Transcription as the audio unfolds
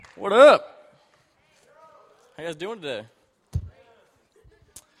What up? How you guys doing today?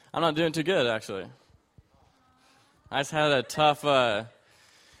 I'm not doing too good, actually. I just had a tough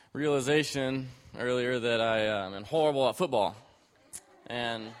realization earlier that I am horrible at football.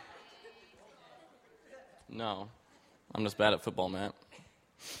 And no, I'm just bad at football, Matt.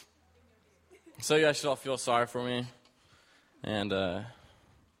 So you guys should all feel sorry for me. And,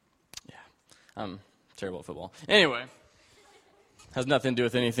 I'm terrible at football. Anyway, has nothing to do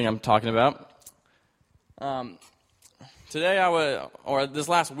with anything I'm talking about. Today this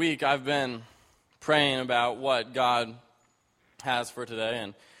last week, I've been praying about what God has for today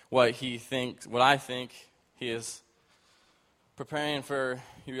and what I think He is preparing for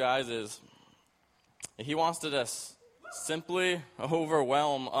you guys is He wants to just simply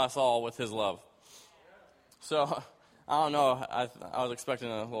overwhelm us all with His love. So, I don't know, I was expecting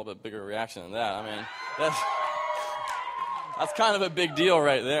a little bit bigger reaction than that. I mean, that's kind of a big deal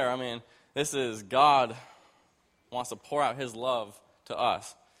right there. I mean, this is God wants to pour out His love to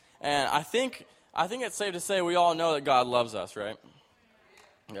us. And I think it's safe to say we all know that God loves us, right?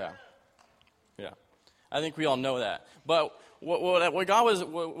 Yeah. I think we all know that. But what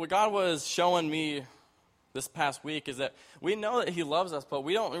God was showing me this past week is that we know that He loves us, but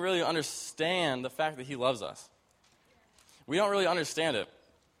we don't really understand the fact that He loves us. We don't really understand it.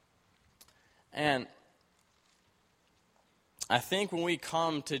 And I think when we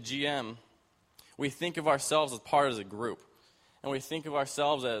come to GM, we think of ourselves as part of a group. And we think of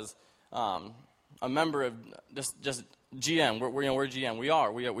ourselves as a member of just GM. We're GM. We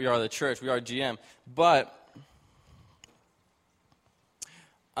are the church. We are GM. But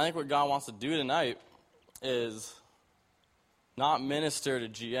I think what God wants to do tonight is not minister to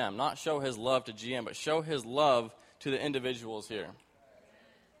GM, not show His love to GM, but show His love to the individuals here.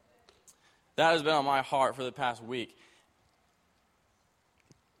 That has been on my heart for the past week.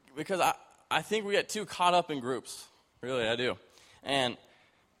 Because I think we get too caught up in groups. Really, I do. And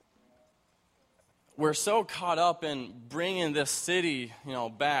we're so caught up in bringing this city,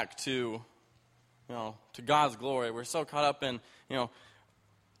 back to God's glory. We're so caught up in, the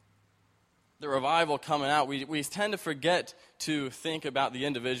revival coming out. We tend to forget to think about the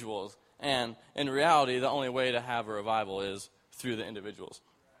individuals. And in reality, the only way to have a revival is through the individuals.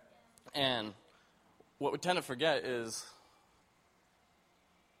 And what we tend to forget is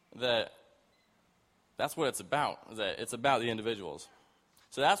that that's what it's about, is that it's about the individuals.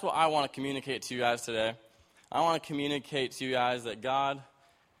 So that's what I want to communicate to you guys today. I want to communicate to you guys that God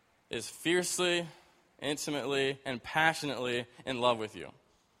is fiercely, intimately, and passionately in love with you.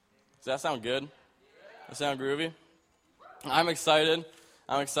 Does that sound good? Does that sound groovy? I'm excited.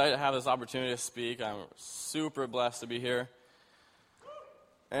 I'm excited to have this opportunity to speak. I'm super blessed to be here.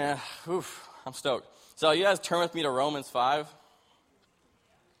 And, I'm stoked. So you guys turn with me to Romans 5.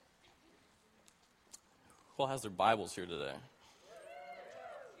 Who has their Bibles here today?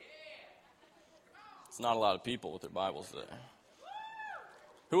 It's not a lot of people with their Bibles today.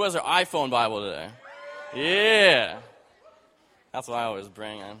 Who has their iPhone Bible today? Yeah. That's what I always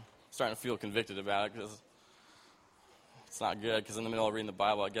bring. I'm starting to feel convicted about it because it's not good, because in the middle of reading the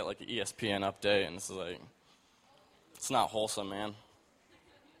Bible, I get like an ESPN update, and it's not wholesome, man.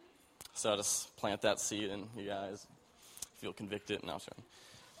 So I just plant that seed, and you guys feel convicted. No, sorry.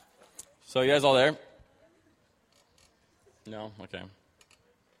 So you guys all there? No? Okay.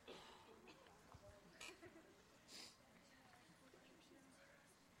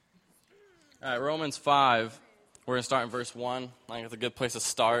 All right, Romans 5, we're going to start in verse 1. I think it's a good place to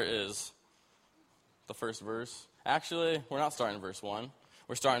start is the first verse. Actually, we're not starting in verse 1.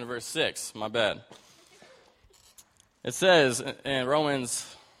 We're starting in verse 6. My bad. It says in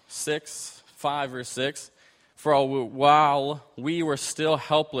Romans 5, verse 6, "For while we were still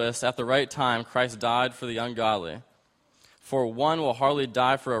helpless at the right time, Christ died for the ungodly. For one will hardly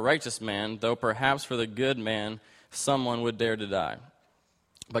die for a righteous man, though perhaps for the good man someone would dare to die.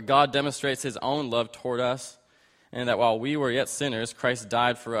 But God demonstrates His own love toward us, and that while we were yet sinners, Christ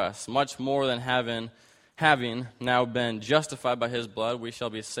died for us. Much more than having now been justified by His blood, we shall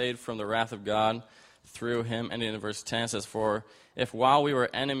be saved from the wrath of God through Him." And in verse 10 it says, "For if while we were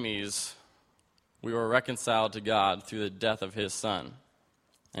enemies, we were reconciled to God through the death of His Son,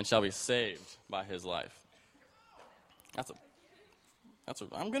 and shall be saved by His life."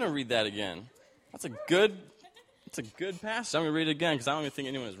 I'm going to read that again. It's a good passage. I'm going to read it again because I don't even think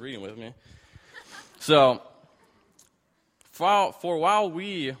anyone is reading with me. So, for while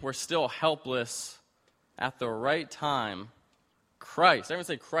we were still helpless at the right time, Christ, everyone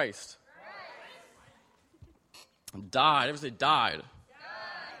say Christ. Died, everyone say died.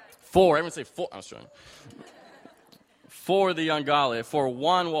 For, everyone say for, I was trying. for the ungodly. For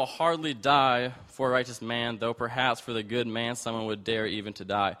one will hardly die for a righteous man, though perhaps for the good man someone would dare even to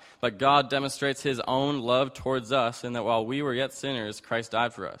die. But God demonstrates his own love towards us, in that while we were yet sinners, Christ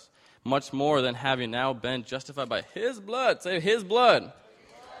died for us. Much more than having now been justified by his blood. Say his blood.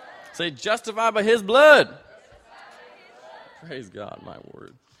 Say justified by his blood. Praise God, my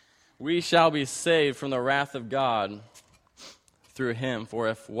word. We shall be saved from the wrath of God through him. For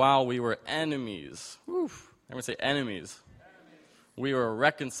if while we were enemies, everyone say enemies, we were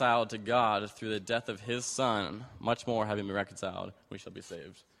reconciled to God through the death of his Son, much more having been reconciled, we shall be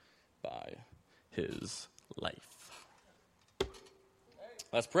saved by his life.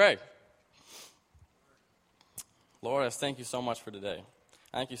 Let's pray. Lord, I thank you so much for today.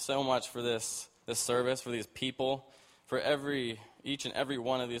 Thank you so much for this service, for these people, for each and every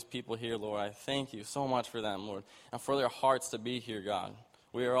one of these people here, Lord. I thank you so much for them, Lord, and for their hearts to be here, God.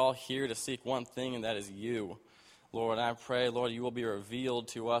 We are all here to seek one thing, and that is you. Lord, I pray, Lord, you will be revealed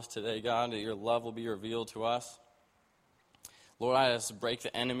to us today, God, that your love will be revealed to us. Lord, I just break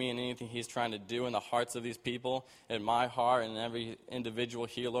the enemy and anything he's trying to do in the hearts of these people, in my heart and every individual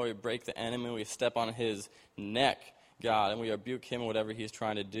here, Lord. We break the enemy, we step on his neck, God, and we rebuke him in whatever he's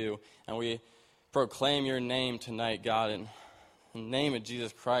trying to do. And we proclaim your name tonight, God, in the name of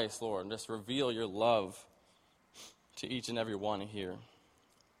Jesus Christ, Lord. And just reveal your love to each and every one here.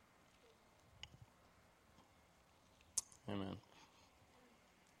 Amen.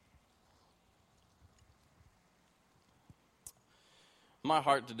 My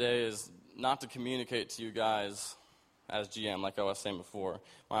heart today is not to communicate to you guys as GM, like I was saying before.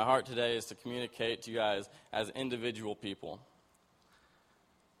 My heart today is to communicate to you guys as individual people.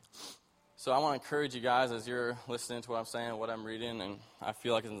 So I want to encourage you guys as you're listening to what I'm saying, what I'm reading, and I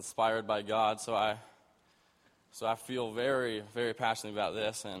feel like it's inspired by God. So I feel very, very passionate about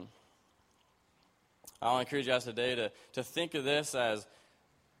this, and I want to encourage you guys today to think of this as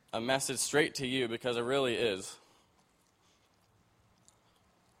a message straight to you, because it really is.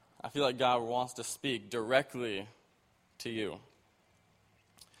 I feel like God wants to speak directly to you.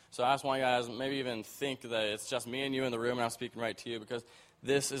 So I just want you guys maybe even think that it's just me and you in the room and I'm speaking right to you, because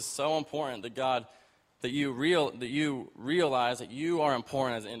this is so important that God, that you realize that you are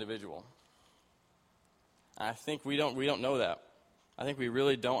important as an individual. And I think we don't know that. I think we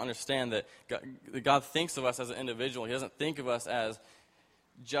really don't understand that God thinks of us as an individual. He doesn't think of us as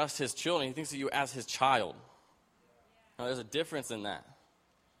just his children. He thinks of you as his child. Now, there's a difference in that.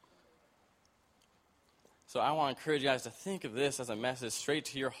 So I want to encourage you guys to think of this as a message straight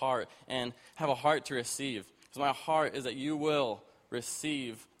to your heart and have a heart to receive. Because my heart is that you will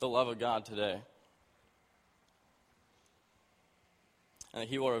receive the love of God today. And that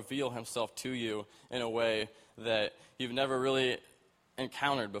he will reveal himself to you in a way that you've never really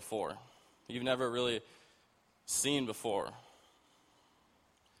encountered before. You've never really seen before.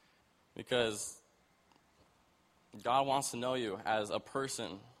 Because God wants to know you as a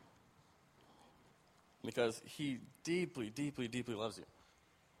person. Because he deeply, deeply, deeply loves you.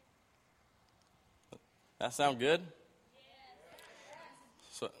 That sound good?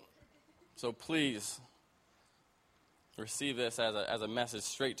 So please receive this as a message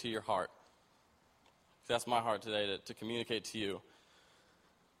straight to your heart. That's my heart today, to communicate to you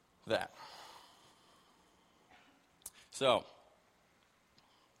that. So,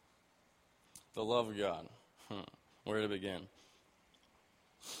 the love of God. Where to begin?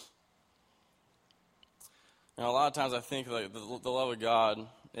 You know, a lot of times I think like the love of God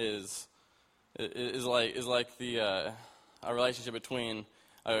is like a relationship between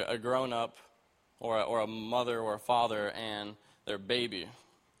a grown up or a mother or a father and their baby.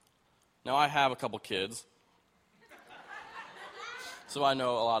 Now I have a couple kids, so I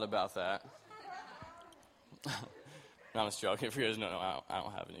know a lot about that. No, I'm just joking. If you guys don't know, I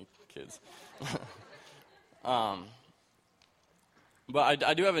don't have any kids. But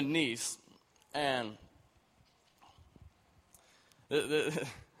I do have a niece, and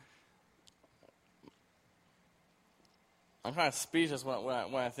I'm kind of speechless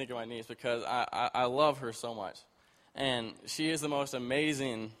when I think of my niece, because I love her so much. And she is the most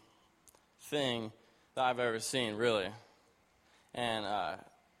amazing thing that I've ever seen, really. And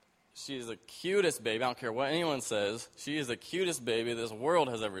she's the cutest baby. I don't care what anyone says. She is the cutest baby this world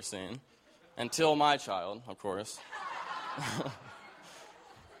has ever seen. Until my child, of course.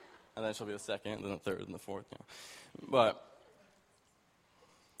 And then she'll be the second, then the third, and the fourth. You know. But,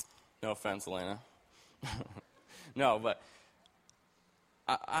 no offense, Elena. No, but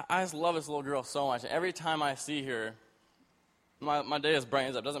I just love this little girl so much. Every time I see her, my day just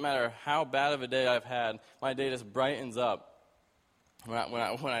brightens up. Doesn't matter how bad of a day I've had, my day just brightens up when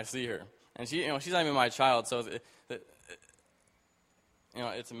I see her. And she's not even my child, so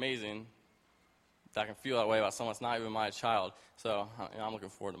it's amazing that I can feel that way about someone that's not even my child. So, I'm looking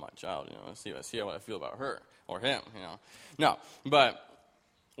forward to my child, see what I feel about her or him, No, but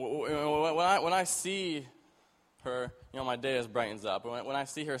when I see her, my day just brightens up. When I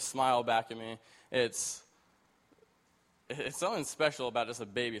see her smile back at me, it's something special about just a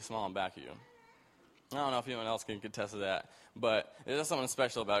baby smiling back at you. I don't know if anyone else can attest to that, but there's something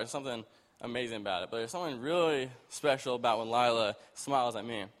special about it. There's something amazing about it. But there's something really special about when Lila smiles at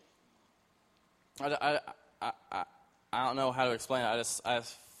me. I don't know how to explain it. I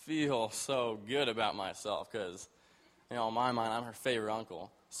just feel so good about myself because, in my mind, I'm her favorite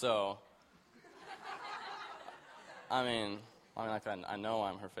uncle. So, I know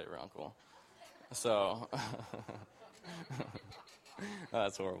I'm her favorite uncle. So,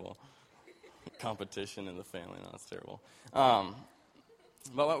 that's horrible. Competition in the family, no, that's terrible. But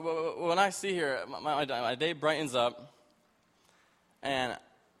when I see her, my day brightens up, and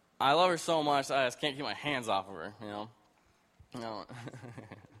I love her so much I just can't keep my hands off of her,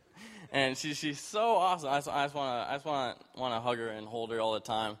 And she's so awesome. I just want to hug her and hold her all the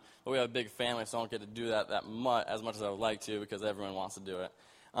time. But we have a big family, so I don't get to do that as much as I would like to because everyone wants to do it.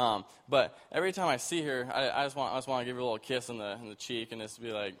 But every time I see her, I just want to give her a little kiss in the cheek and just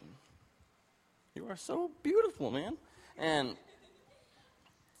be like, "You are so beautiful, man." And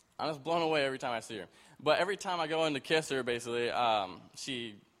I'm just blown away every time I see her. But every time I go in to kiss her, basically,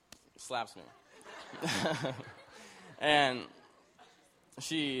 she slaps me. And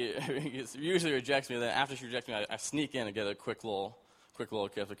she usually rejects me. Then after she rejects me, I sneak in and get a quick little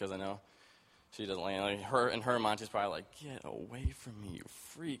kiss because I know she doesn't like her. In her mind, she's probably like, "Get away from me, you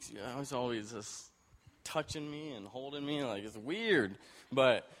freaks! You always just touching me and holding me. Like, it's weird."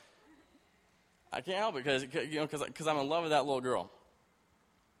 But I can't help it because I'm in love with that little girl.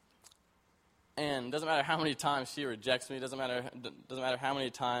 And it doesn't matter how many times she rejects me. It doesn't matter how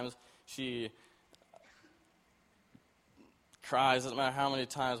many times she cries. Doesn't matter how many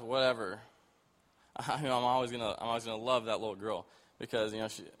times, whatever. I'm always gonna love that little girl because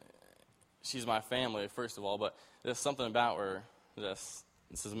she's my family first of all. But there's something about her. This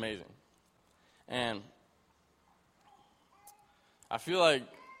is amazing, and I feel like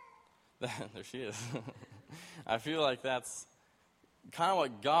there she is. I feel like that's kind of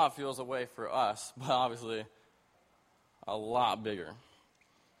what God feels a way for us, but obviously a lot bigger.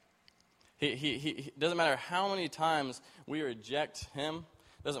 He doesn't matter how many times we reject him,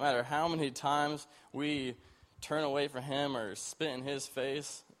 doesn't matter how many times we turn away from him or spit in his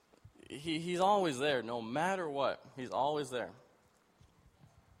face, he's always there, no matter what. He's always there.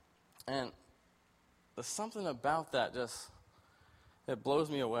 And there's something about that it blows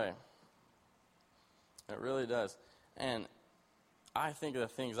me away. It really does. And I think of the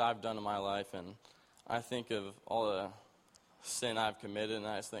things I've done in my life, and I think of all the sin I've committed, and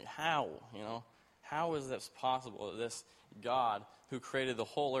I just think, how is this possible? This God who created the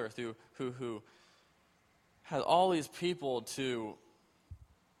whole earth, who has all these people to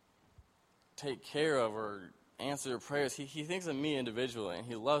take care of or answer their prayers, he thinks of me individually, and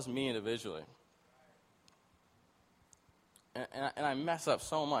he loves me individually. And I mess up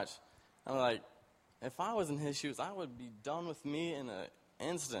so much. I'm like, if I was in his shoes, I would be done with me in an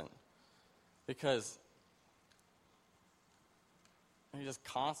instant. Because he just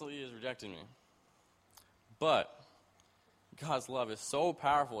constantly is rejecting me. But God's love is so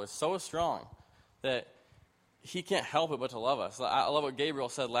powerful, it's so strong, that he can't help it but to love us. I love what Gabriel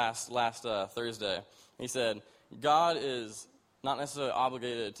said last Thursday. He said, God is not necessarily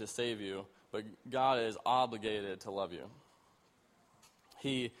obligated to save you, but God is obligated to love you.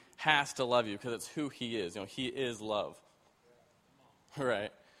 He has to love you because it's who he is. He is love.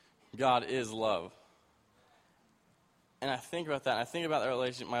 Right? God is love. And I think about that. I think about my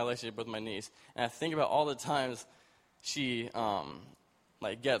relationship with my niece, and I think about all the times she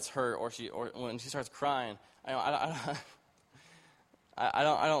gets hurt, or when she starts crying. I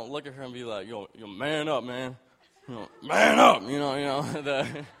don't look at her and be like, "Yo, man up, man. Man up."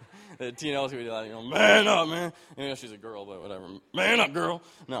 The teen elves would be like, "Man up, man." She's a girl, but whatever. Man up, girl.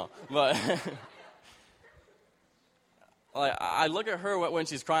 No, but I look at her when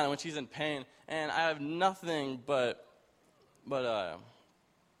she's crying, when she's in pain, and I have nothing but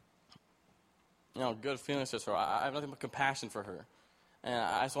good feelings for her. I have nothing but compassion for her, and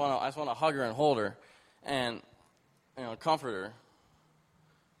I just want to hug her and hold her, and comfort her.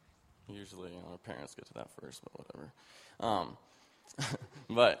 Usually, her parents get to that first, but whatever.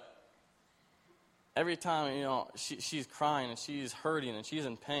 But every time she's crying and she's hurting and she's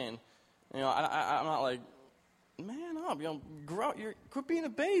in pain, I'm not like, "Man up, grow up, quit being a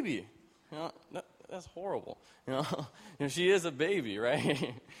baby." That's horrible. She is a baby,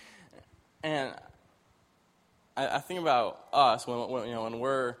 right? And I think about us when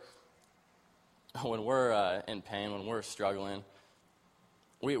we're in pain, when we're struggling.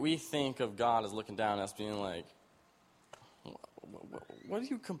 We think of God as looking down at us, being like, "What are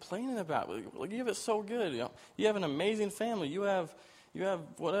you complaining about? You have it so good. You have an amazing family. You have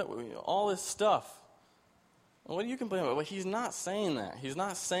whatever, all this stuff. What are you complaining about?" Well, he's not saying that. He's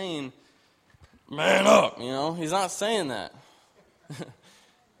not saying, "Man up." He's not saying that.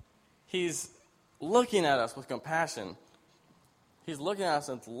 He's looking at us with compassion. He's looking at us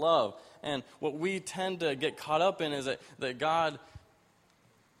with love. And what we tend to get caught up in is that God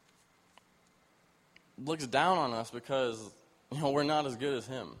looks down on us because, we're not as good as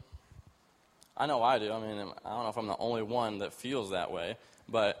him. I know I do. I don't know if I'm the only one that feels that way,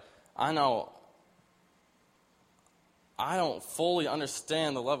 but I know I don't fully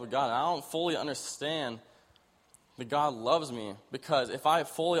understand the love of God. I don't fully understand that God loves me, because if I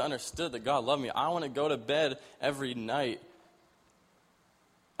fully understood that God loved me, I want to go to bed every night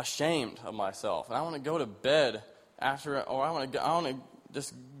ashamed of myself. And I want to go to bed I want to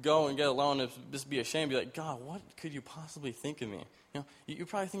just go and get alone and just be ashamed, be like, "God, what could you possibly think of me?" You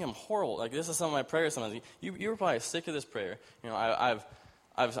probably think I'm horrible. Like, this is some of my prayers sometimes. You were probably sick of this prayer. I've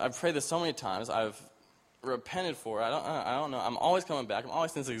prayed this so many times. I've repented for it. I don't know. I'm always coming back. I'm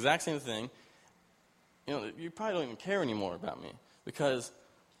always saying the exact same thing. You probably don't even care anymore about me, because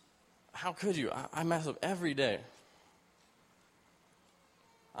how could you? I mess up every day.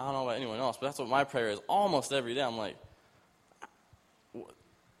 I don't know about anyone else, but that's what my prayer is almost every day. I'm like,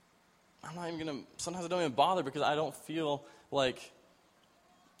 I'm not even going to, sometimes I don't even bother, because I don't feel like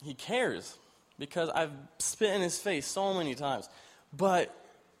he cares, because I've spit in his face so many times. But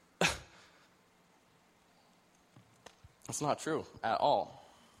it's not true at all.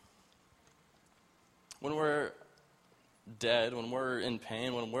 When we're dead, when we're in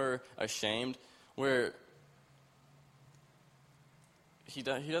pain, when we're ashamed, he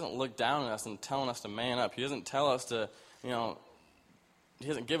doesn't look down at us and telling us to man up. He doesn't tell us to, he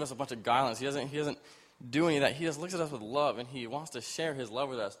doesn't give us a bunch of guidelines. He doesn't do any of that. He just looks at us with love, and he wants to share his love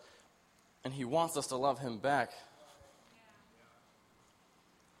with us, and he wants us to love him back.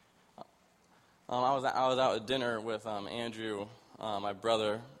 I was out at dinner with Andrew, my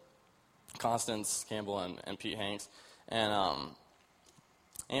brother, Constance Campbell, and Pete Hanks, and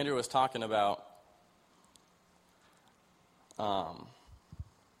Andrew was talking about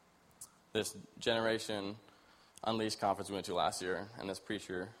this Generation Unleashed conference we went to last year, and this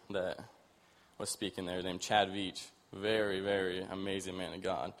preacher that was speaking there named Chad Veach, very, very amazing man of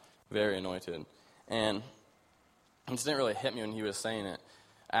God, very anointed, and it just didn't really hit me when he was saying it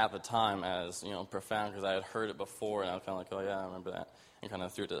at the time as, profound, because I had heard it before, and I was kind of like, "Oh yeah, I remember that," and kind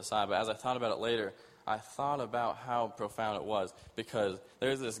of threw it to the side. But as I thought about it later, I thought about how profound it was, because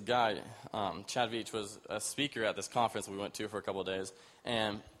there's this guy, Chad Veach was a speaker at this conference we went to for a couple of days,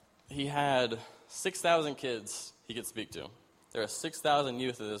 and he had 6,000 kids he could speak to. There are 6,000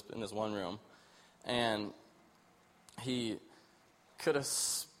 youth in this one room, and he could have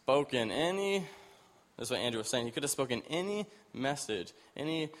spoken any, that's what Andrew was saying, he could have spoken any message,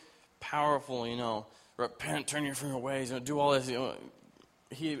 any powerful, repent, turn your from your ways, do all this,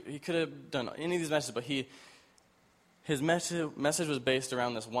 He could have done any of these messages, but his message was based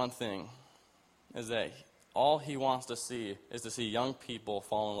around this one thing, is that all he wants to see is to see young people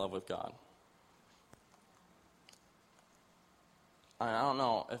fall in love with God. I don't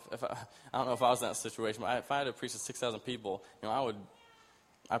know if I was in that situation, but if I had to preach to 6,000 people,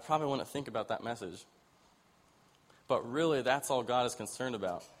 I probably wouldn't think about that message. But really, that's all God is concerned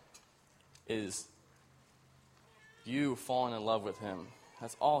about, is you falling in love with him.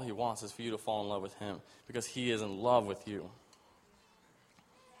 That's all he wants, is for you to fall in love with him, because he is in love with you.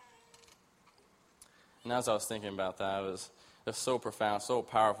 And as I was thinking about that, it was so profound, so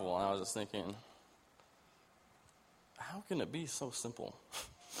powerful, and I was just thinking, how can it be so simple?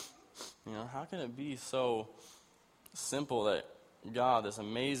 How can it be so simple that God, this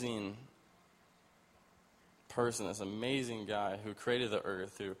amazing person, this amazing guy who created the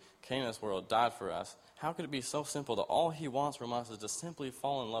earth, who came to this world, died for us, how could it be so simple that all he wants from us is to simply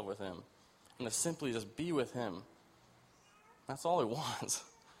fall in love with him and to simply just be with him? That's all he wants.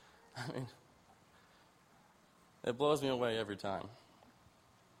 It blows me away every time.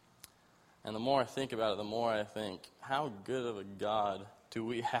 And the more I think about it, the more I think, how good of a God do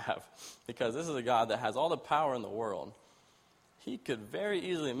we have? Because this is a God that has all the power in the world. He could very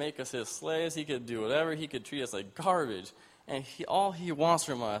easily make us his slaves. He could do whatever. He could treat us like garbage. And all he wants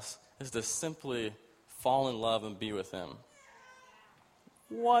from us is to simply fall in love and be with him.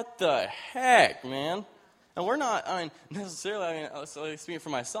 what the heck, man? And we're not, necessarily, so speaking for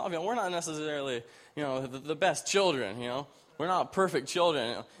myself, we're not necessarily, the best children, We're not perfect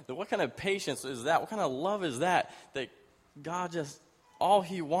children. What kind of patience is that? What kind of love is that? That God all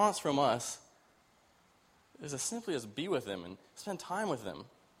he wants from us is to simply just be with him and spend time with him.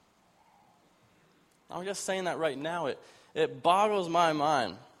 I'm just saying that right now. It boggles my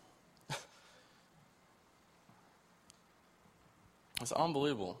mind. It's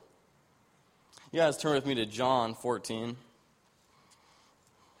unbelievable. You guys turn with me to John 14.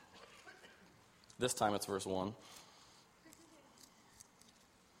 This time it's verse 1.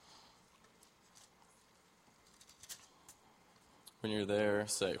 When you're there,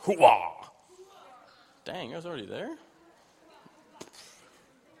 say, hoo-wah! Dang, you guys already there?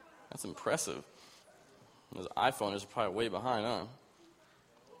 That's impressive. This iPhone is probably way behind, huh?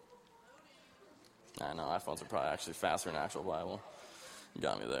 I know, iPhones are probably actually faster than actual Bible. You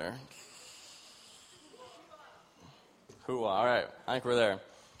got me there. Hoo-wah, all right, I think we're there.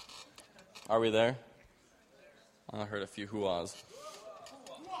 Are we there? I heard a few hoo-wahs.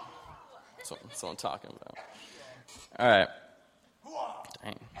 That's what I'm talking about. All right.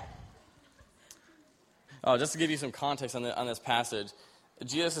 Dang. Oh, just to give you some context on this passage,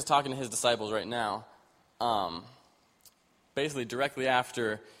 Jesus is talking to his disciples right now. Basically, directly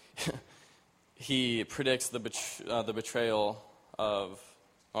after he predicts the betrayal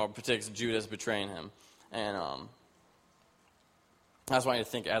or predicts Judas betraying him, and I just want you to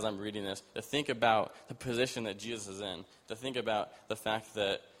think as I'm reading this, to think about the position that Jesus is in, to think about the fact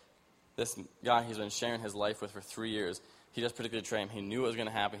that this guy he's been sharing his life with for 3 years, he just predicted betrayal him. He knew it was going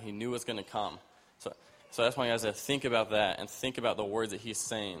to happen. He knew it was going to come. So I just want you guys to think about that and think about the words that he's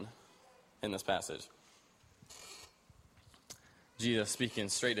saying in this passage. Jesus speaking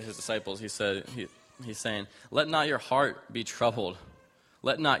straight to his disciples, he's saying, "Let not your heart be troubled.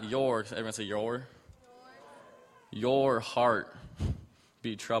 Let not everyone say your heart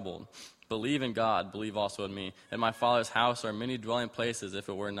be troubled. Believe in God, believe also in me. In my Father's house are many dwelling places. If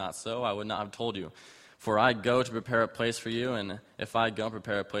it were not so, I would not have told you. For I go to prepare a place for you, and if I go and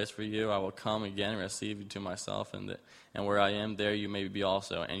prepare a place for you, I will come again and receive you to myself, and where I am, there you may be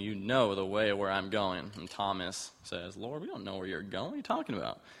also. And you know the way where I'm going." And Thomas says, "Lord, we don't know where you're going. What are you talking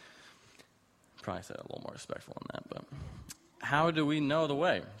about?" Probably said it a little more respectful than that, but how do we know the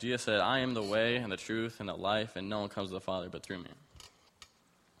way? Jesus said, "I am the way and the truth and the life, and no one comes to the Father but through me."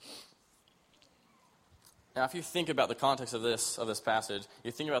 Now, if you think about the context of this passage,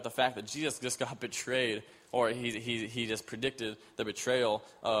 you think about the fact that Jesus just got betrayed, or he just predicted the betrayal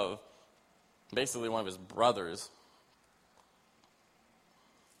of basically one of his brothers.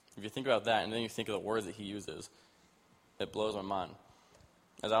 If you think about that, and then you think of the words that he uses, it blows my mind.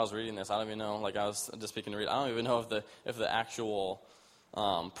 As I was reading this, I don't even know, like I was just speaking to read, I don't even know if the actual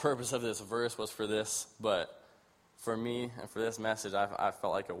purpose of this verse was for this, but for me and for this message, I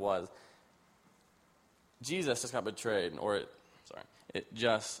felt like it was. Jesus just got betrayed, it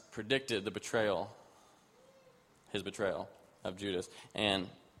just predicted the betrayal, his betrayal of Judas. And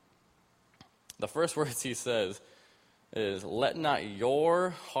the first words he says is, "Let not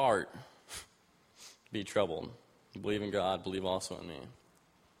your heart be troubled. Believe in God, believe also in me."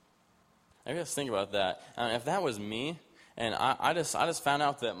 I just think about that. If that was me, and I just found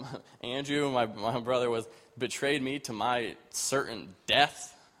out that Andrew, my brother, betrayed me to my certain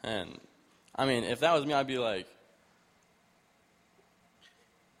death, and if that was me, I'd be like,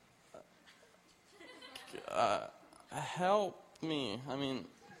 help me.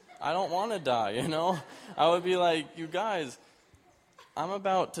 I don't want to die, I would be like, you guys, I'm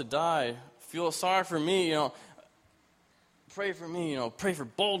about to die. Feel sorry for me, Pray for me, pray for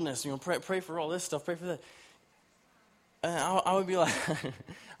boldness, pray for all this stuff, pray for that. And I would be like,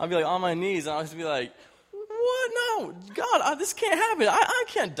 I'd be like on my knees, and I would be like, what? No, God, this can't happen. I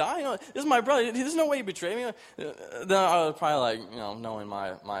can't die. This is my brother. There's no way he betrayed me. Then I would probably knowing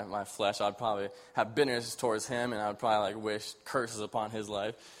my flesh, I'd probably have bitterness towards him, and I would probably wish curses upon his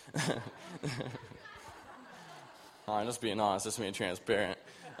life. I'm just being honest, just being transparent.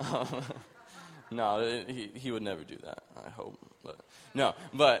 No, he would never do that, I hope.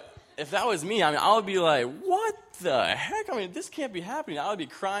 But if that was me, I would be like, what the heck? This can't be happening. I would be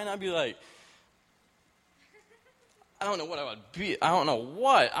crying. I'd be like, I don't know what I would be. I don't know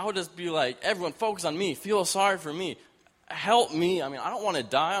what. I would just be like, everyone focus on me. Feel sorry for me. Help me. I don't want to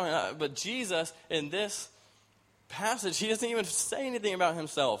die. But Jesus, in this passage, he doesn't even say anything about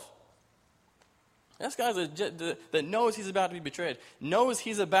himself. This guy that knows he's about to be betrayed, knows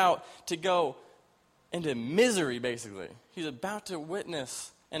he's about to go into misery, basically. He's about to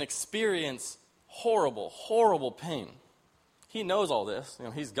witness and experience horrible, horrible pain. He knows all this.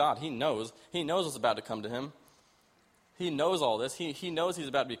 He's God. He knows. He knows what's about to come to him. He knows all this. He knows he's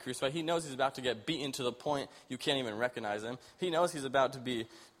about to be crucified. He knows he's about to get beaten to the point you can't even recognize him. He knows he's about to be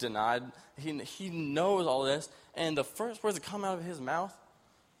denied. He knows all this. And the first words that come out of his mouth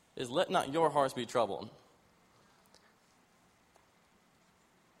is, let not your hearts be troubled.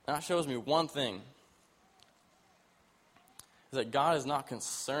 And that shows me one thing. Is that God is not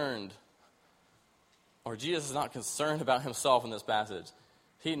concerned, or Jesus is not concerned about himself in this passage.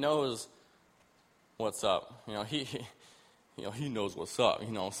 He knows what's up. He knows what's up,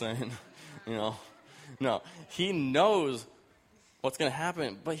 you know what I'm saying? No, he knows what's going to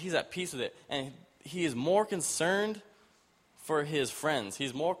happen, but he's at peace with it. And he is more concerned for his friends.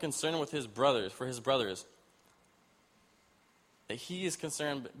 He's more concerned with his brothers, for his brothers. He is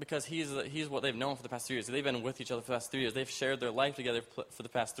concerned because he's what they've known for the past 3 years. They've been with each other for the past 3 years. They've shared their life together for the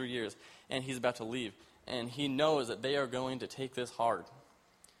past 3 years. And he's about to leave. And he knows that they are going to take this hard.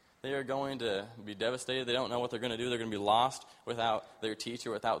 They are going to be devastated. They don't know what they're going to do. They're going to be lost without their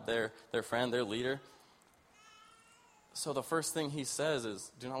teacher, without their friend, their leader. So the first thing he says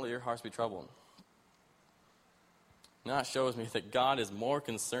is, do not let your hearts be troubled. Now that shows me that God is more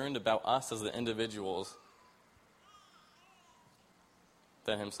concerned about us as the individuals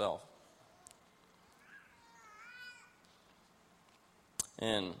than himself.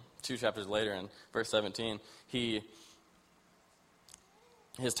 And 2 chapters later, in verse 17,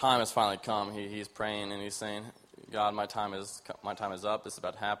 his time has finally come. He's praying and he's saying, God, my time is up. This is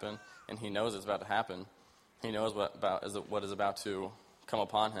about to happen. And he knows it's about to happen. He knows what is about to come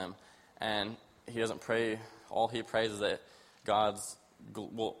upon him. And he doesn't pray. All he prays is that God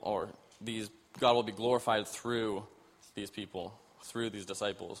will be glorified through these people, through these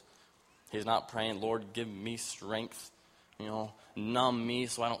disciples. He's not praying, Lord, give me strength. Numb me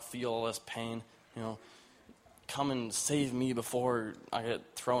so I don't feel all this pain. Come and save me before I get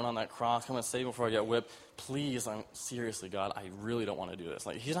thrown on that cross. Come and save me before I get whipped. Please, seriously, God, I really don't want to do this.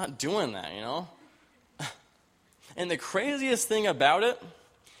 He's not doing that, And the craziest thing about it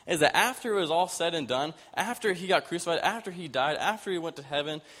is that after it was all said and done, after he got crucified, after he died, after he went to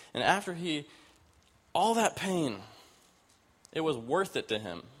heaven, and after all that pain, it was worth it to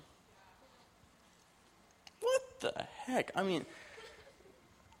him. What the heck?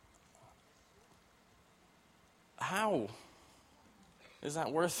 How is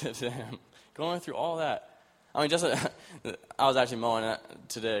that worth it to him? Going through all that. I was actually mowing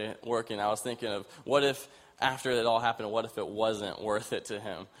today, working. I was thinking of, what if after it all happened, what if it wasn't worth it to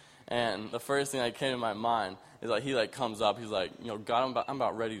him? And the first thing that came to my mind is he comes up. He's like, God, I'm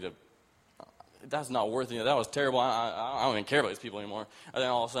about ready to. That's not worth it. That was terrible. I don't even care about these people anymore. And then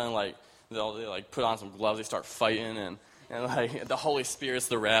all of a sudden, they put on some gloves. They start fighting, and the Holy Spirit's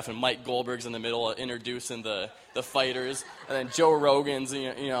the ref, and Mike Goldberg's in the middle introducing the fighters, and then Joe Rogan's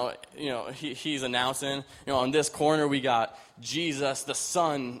he's announcing. In this corner we got Jesus, the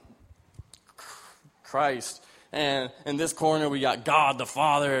Son, Christ, and in this corner we got God the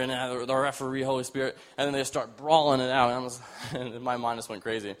Father, and the referee, Holy Spirit, and then they start brawling it out, and my mind just went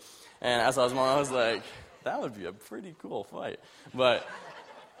crazy. And as I was like, that would be a pretty cool fight, but.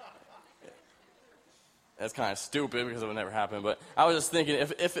 That's kind of stupid because it would never happen. But I was just thinking,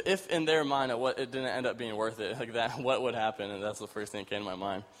 if in their mind it didn't end up being worth it, what would happen? And that's the first thing that came to my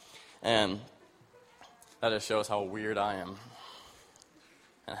mind. And that just shows how weird I am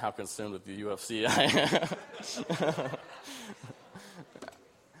and how consumed with the UFC I am.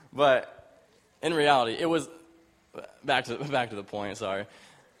 But in reality, it was back to the point. Sorry.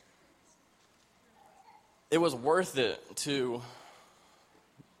 It was worth it to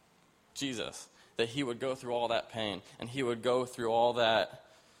Jesus that he would go through all that pain, and he would go through all that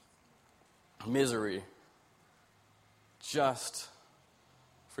misery just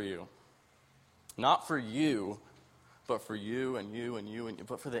for you. Not for you, but for you and you and you,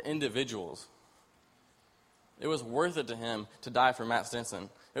 but for the individuals. It was worth it to him to die for Matt Stinson.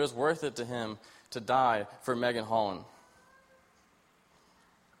 It was worth it to him to die for Megan Holland.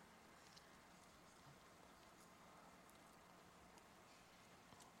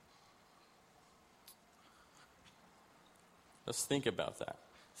 Let's think about that.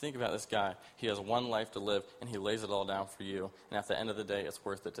 Think about this guy. He has one life to live, and he lays it all down for you. And at the end of the day, it's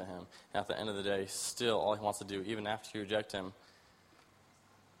worth it to him. And at the end of the day, still, all he wants to do, even after you reject him,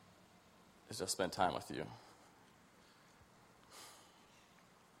 is just spend time with you.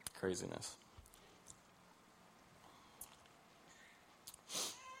 Craziness.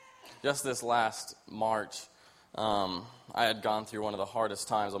 Just this last March, I had gone through one of the hardest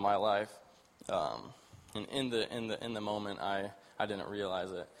times of my life. And in the moment, I didn't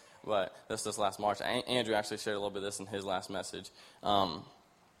realize it. but this last March, Andrew actually shared a little bit of this in his last message. My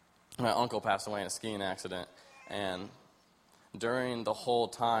uncle passed away in a skiing accident, and during the whole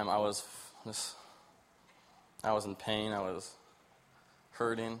time I was in pain, I was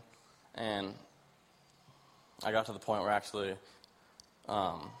hurting, and I got to the point where I actually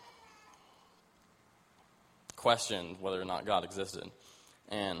questioned whether or not God existed.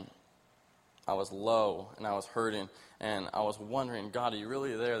 And I was low, and I was hurting, and I was wondering, God, are you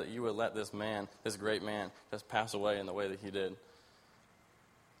really there that you would let this man, this great man, just pass away in the way that he did?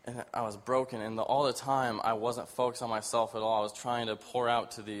 And I was broken, and all the time I wasn't focused on myself at all. I was trying to pour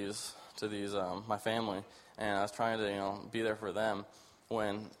out to these my family, and I was trying to be there for them,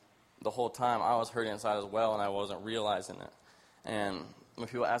 when the whole time I was hurting inside as well, and I wasn't realizing it. And when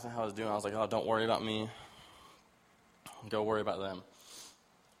people asked me how I was doing, I was like, oh, don't worry about me. Go worry about them.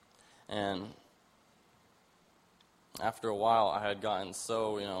 And after a while, I had gotten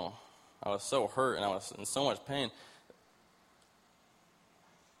so, I was so hurt and I was in so much pain.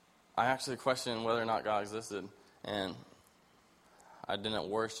 I actually questioned whether or not God existed. And I didn't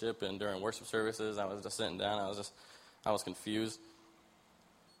worship, and during worship services, I was just sitting down. I was confused.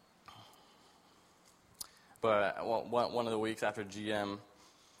 But one of the weeks after GM,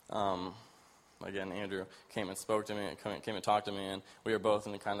 again, Andrew came and spoke to me, and came and talked to me, and we were both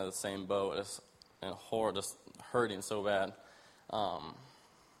in kind of the same boat, just hurting so bad.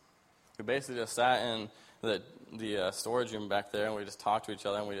 We basically just sat in the storage room back there, and we just talked to each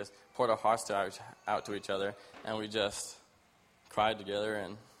other, and we just poured our hearts out to each other, and we just cried together.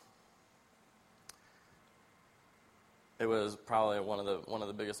 And it was probably one of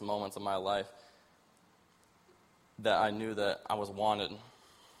the biggest moments of my life that I knew that I was wanted.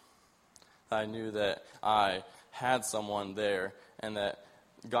 I knew that I had someone there, and that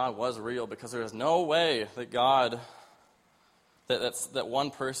God was real, because there was no way that God, that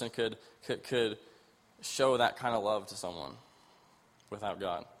one person could show that kind of love to someone without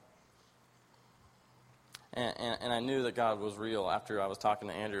God. And I knew that God was real after I was talking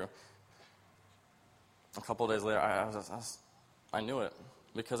to Andrew. A couple of days later, I knew it,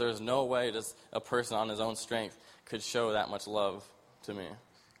 because there was no way just a person on his own strength could show that much love to me,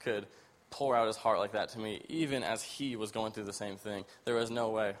 could pour out his heart like that to me, even as he was going through the same thing. There was no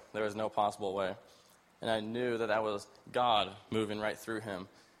way. There was no possible way. And I knew that was God moving right through him,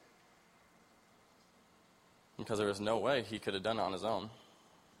 because there was no way he could have done it on his own.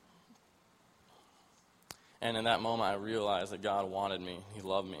 And in that moment, I realized that God wanted me, he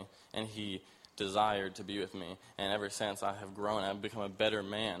loved me, and he desired to be with me. And ever since, I have grown, I've become a better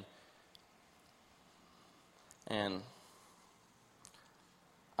man. And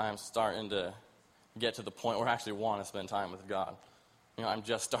I'm starting to get to the point where I actually want to spend time with God. I'm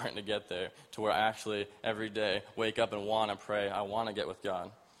just starting to get there, to where I actually every day wake up and want to pray. I want to get with God,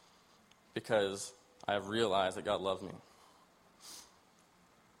 because I've realized that God loves me.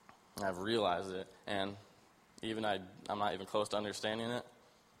 I've realized it, and even I'm not even close to understanding it.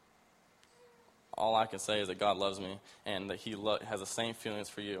 All I can say is that God loves me, and that he has the same feelings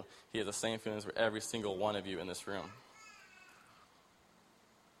for you. He has the same feelings for every single one of you in this room.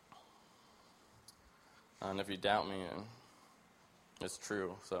 And if you doubt me, it's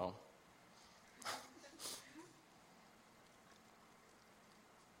true, so.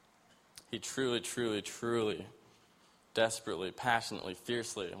 He truly, truly, truly, desperately, passionately,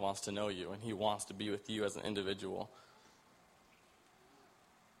 fiercely wants to know you, and he wants to be with you as an individual.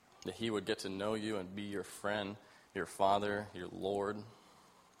 That he would get to know you and be your friend, your father, your Lord.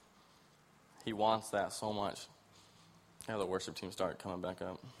 He wants that so much. Have the worship team start coming back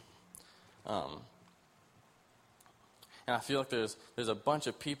up. And I feel like there's a bunch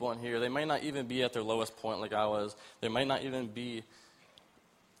of people in here. They might not even be at their lowest point like I was. They might not even be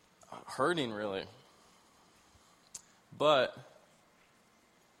hurting really. But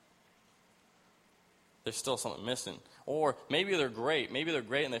there's still something missing. Or maybe they're great. Maybe they're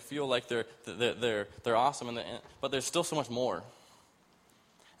great and they feel like they're awesome, but there's still so much more.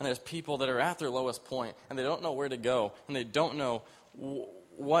 And there's people that are at their lowest point, and they don't know where to go, and they don't know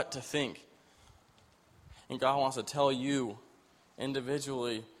what to think. And God wants to tell you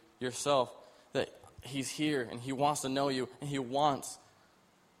individually, yourself, that he's here, and he wants to know you, and he wants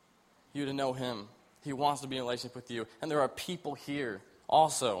you to know him. He wants to be in a relationship with you. And there are people here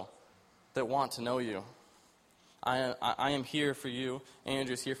also that want to know you. I am here for you.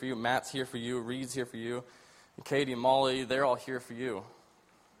 Andrew's here for you. Matt's here for you. Reed's here for you. Katie, Molly, they're all here for you.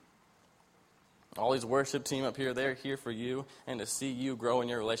 All these worship team up here, they're here for you and to see you grow in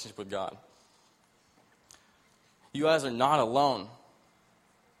your relationship with God. You guys are not alone.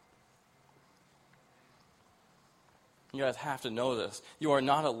 You guys have to know this. You are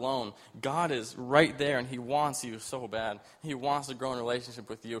not alone. God is right there, and he wants you so bad. He wants to grow in a relationship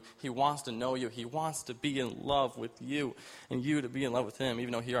with you. He wants to know you. He wants to be in love with you, and you to be in love with him.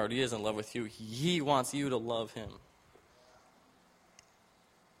 Even though he already is in love with you, he wants you to love him.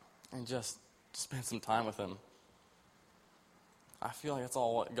 And just spend some time with him. I feel like that's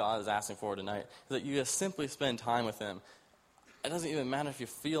all what God is asking for tonight, is that you just simply spend time with him. It doesn't even matter if you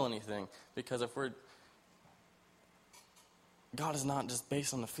feel anything, because God is not just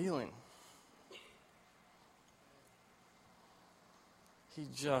based on the feeling. He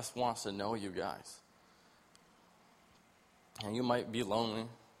just wants to know you guys. And you might be lonely.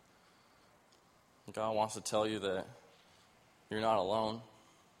 God wants to tell you that you're not alone.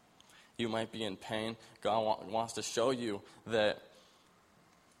 You might be in pain. God wants to show you that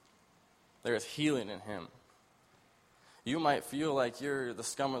there is healing in him. You might feel like you're the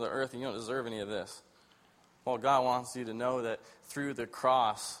scum of the earth and you don't deserve any of this. Well, God wants you to know that through the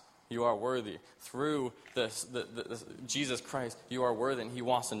cross, you are worthy. Through this Jesus Christ, you are worthy, and he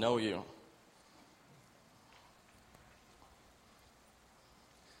wants to know you.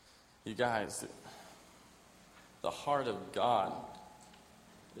 You guys, the heart of God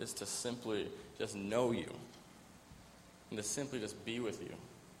is to simply just know you and to simply just be with you.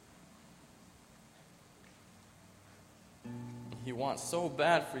 He wants so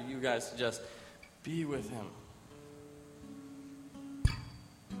bad for you guys to just be with him.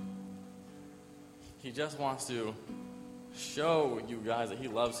 He just wants to show you guys that he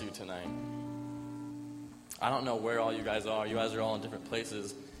loves you tonight. I don't know where all you guys are. You guys are all in different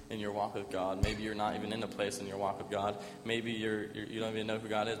places in your walk with God. Maybe you're not even in a place in your walk with God. Maybe you don't even know who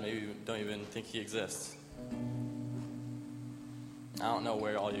God is. Maybe you don't even think he exists. I don't know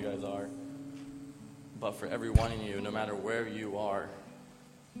where all you guys are. But for every one of you, no matter where you are,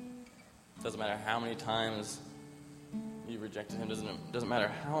 doesn't matter how many times you rejected him, doesn't matter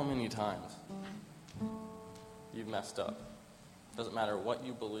how many times you've messed up. Doesn't matter what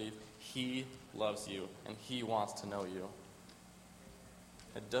you believe, he loves you and he wants to know you.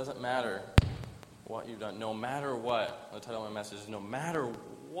 It doesn't matter what you've done. No matter what, the title of my message is no matter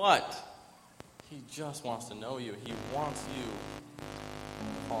what, he just wants to know you. He wants you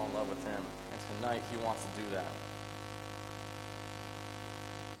to fall in love with him. And tonight he wants to do that.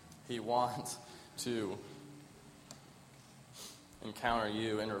 He wants to encounter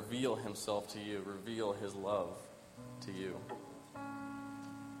you and reveal himself to you, reveal his love to you.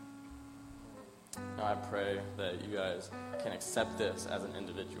 Now I pray that you guys can accept this as an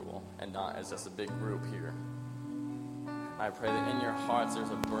individual and not as just a big group here. I pray that in your hearts there's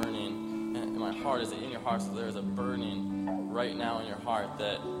a burning, and my heart is that in your hearts there's a burning right now in your heart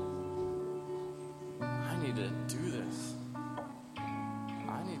that I need to do this.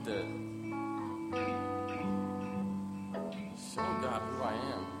 I need to show God who I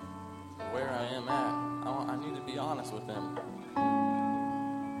am, where I am at. I need to be honest with him.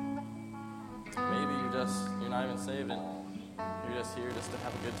 Maybe you're not even saved and you're just here just to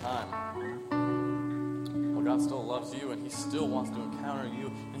have a good time. Well, God still loves you and he still wants to encounter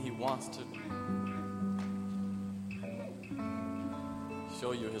you and he wants to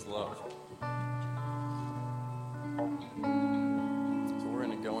show you his love. So we're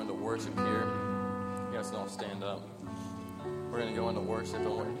going to go into worship here. You guys don't stand up. We're going to go into worship and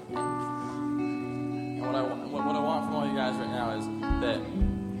what I want from all you guys right now is that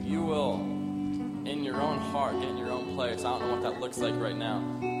you will, in your own heart, get in your own place. I don't know what that looks like right now.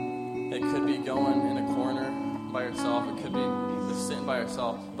 It could be going in a corner by yourself. It could be just sitting by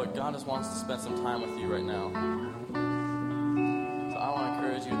yourself. But God just wants to spend some time with you right now. So I want to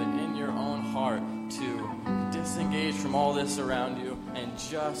encourage you that in your own heart to disengage from all this around you and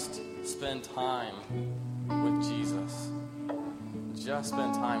just spend time with Jesus. Just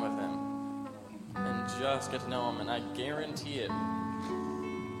spend time with him. And just get to know him. And I guarantee it.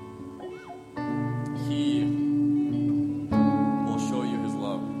 He will show you his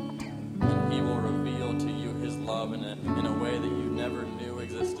love. And he will reveal to you his love in a way that you never knew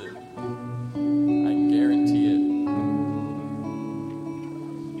existed. I guarantee it.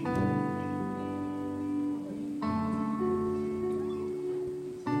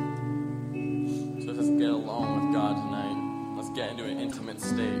 So let's get alone with God tonight. Let's get into an intimate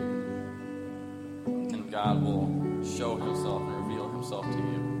state. And God will show himself and reveal himself to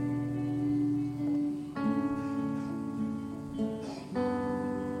you.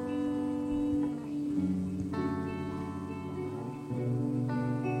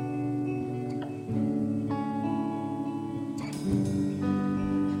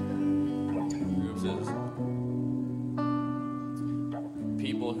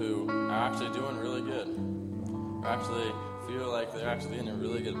 People who are actually doing really good. or actually feel like they're actually in a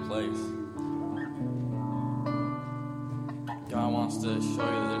really good place. God wants to show you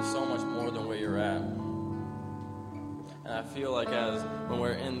that there's so much more than where you're at. And I feel like when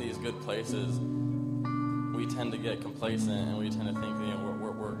we're in these good places, we tend to get complacent and we tend to think,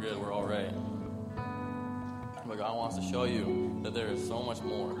 we're good, we're all right. But God wants to show you that there is so much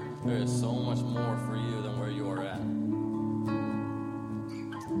more. There is so much more for you than where you are at.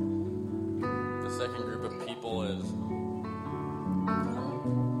 The second group of people is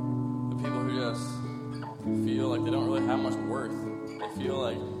the people who just feel like they don't really have much worth. They feel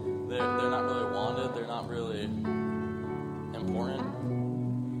like they're not really wanted. They're not really important.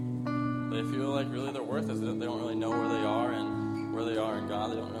 They feel like really their worth is that they don't really know where they are and where they are in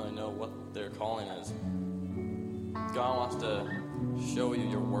God. They don't really know what their calling is. God wants to show you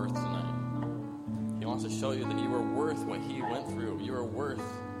your worth tonight. He wants to show you that you are worth what He went through. You are worth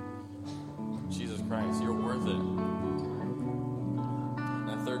Jesus Christ. You're worth it. And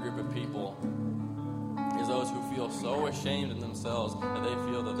the third group of people is those who feel so ashamed in themselves that they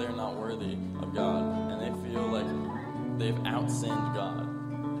feel that they're not worthy of God. And they feel like they've outsinned God.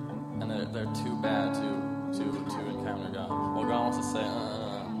 And they're too bad to encounter God. Well, God wants to say,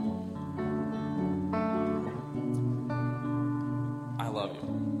 I love you.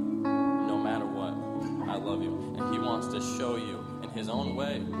 No matter what, I love you. And He wants to show you in His own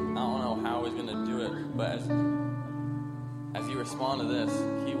way. I don't know how He's going to do it, but as you respond to this,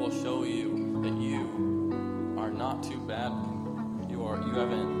 He will show you that you are not too bad. You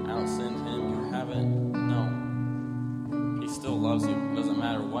haven't outsinned Him. You haven't. No. He still loves you. It doesn't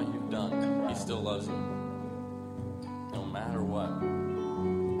matter what you've done. He still loves you. No matter what.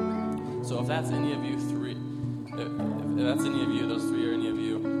 So if that's any of you three, if that's any of you, those three are any of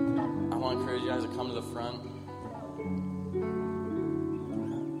you, I want to encourage you guys to come to the front.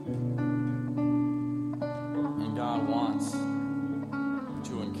 And God wants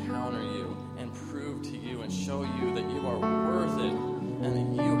to encounter you and prove to you and show you that you are worth it and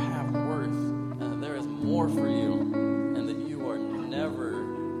that you have worth and that there is more for you and that you are never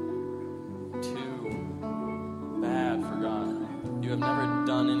too bad for God. You have never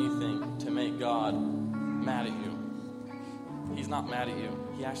done anything to make God mad at you. He's not mad at you.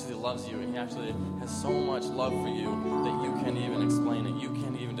 He actually loves you, and He actually has so much love for you that you can't even explain it. You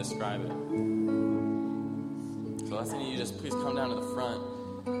can't even describe it. So that's any of you, just please come down to the front.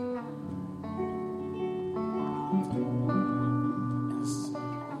 And just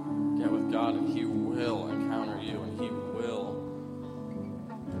get with God, and He will encounter you, and He will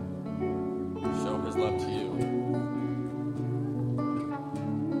show His love to you.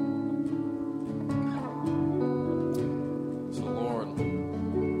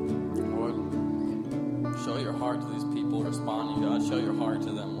 To these people responding, God, show your heart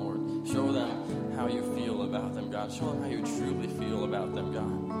to them, Lord. Show them how you feel about them, God. Show them how you truly feel about them,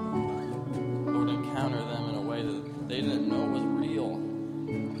 God. Lord, encounter them in a way that they didn't know was real.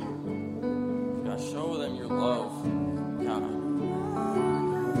 God, show them your love.